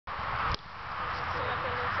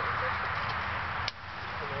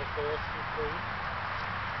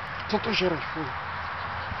Co to žereš, fuj?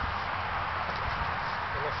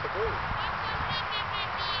 Ona se bojí.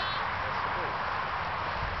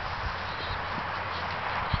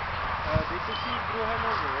 Dejte si z druhé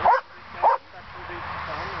nohy, jo? Tak dejte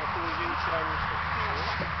tam a položení si ránice.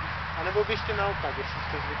 A nebo běžte naopak, jestli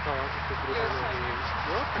jste zvykla jako z druhé nohy.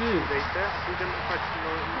 Jo? Tak si dejte a půjdeme opačně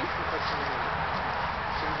nohy.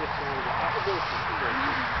 Si vidět, co nejde. A oboučím.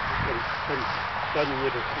 Tady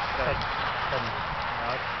jedu. Tady.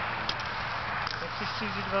 Tak. Nechceš si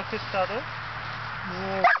vzít velké stádo?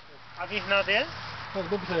 No. A vyhnat je? Tak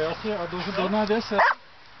dobře, jasně, a dohnat je se.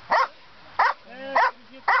 Ne,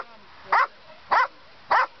 když tam.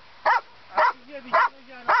 A když je vidíme,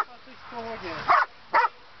 že já napáseš v pohodě.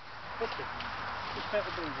 Pojďte. Zkuste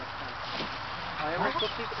obejít. A já mám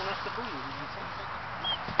pocit, ona se bojí, vidíte?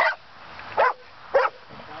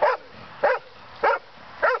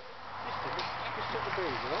 Zkuste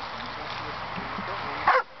obejít, jo?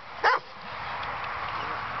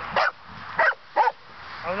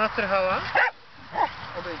 A ona trhala?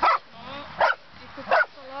 Obejď.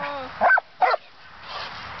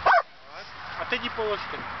 A teď ji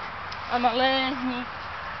položte. Ano, lehni.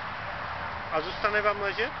 A zůstane vám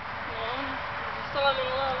ležet? No, zůstala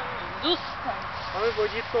minule, ale zůstaň. Máme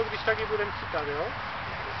vodítko, když taky budeme chytat, jo?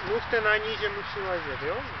 Mluvte na ní, že musí ležet,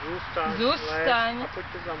 jo? Zůstaň, Zůstaň. lež a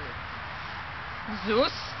pojďte za mnou.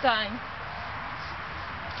 Zůstaň.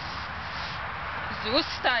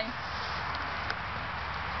 Zůstaň.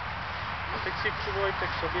 A teď si přivolejte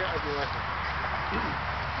k sobě a vylehne.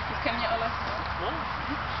 Ke mně ale. No,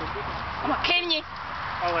 k sobě. Ama ke mně.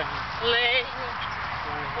 A lehni. Lehni.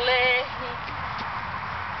 Lehni.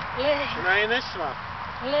 Lehni. Ona je nesla.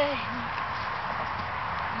 Lehni.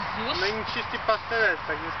 Není čistý pasterec,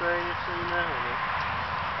 takže to je něco jiného, ne?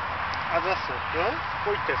 A zase, jo?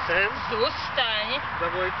 Pojďte sem. Zůstaň.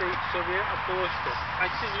 Zavolejte ji k sobě a položte.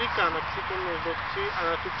 Ať si zvyká na přítomnost dovci a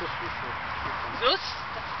na tu poslušnost. Zůstaň.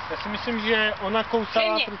 Já si myslím, že ona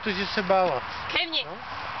kousala, protože se bála. Ke mně. No?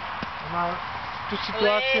 Ona tu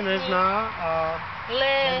situaci nezná a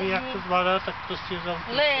neví, jak to zvládá, tak prostě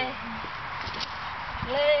zavřít. Lehni.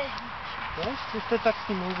 Lehni. No, zkuste tak s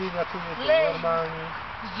tím mluvit, jako je to normální.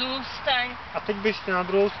 Zůstaň. A teď běžte na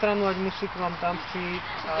druhou stranu, ať musí k vám tam přijít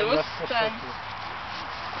a vás poslechnout.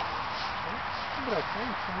 Dobré, co?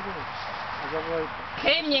 A zavolejte.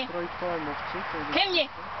 Ke mně. Projít kolem ovci. Ke mně.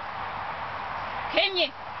 Ke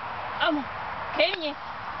mně. Amo. Ke mně.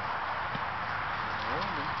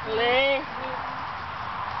 Lehni.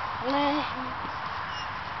 Lehni.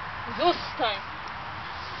 Zůstaň.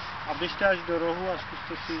 A běžte až do rohu a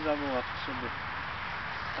zkuste si ji zavolat k sobě.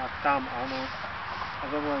 Tak tam, ano. A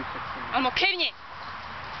zavolejte k sobě. Amo, ke mně.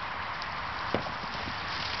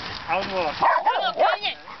 A odvolat. Amo, ke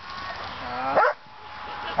mně. Tak.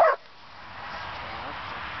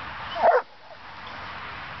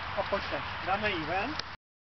 A pojďte, dáme ji ven.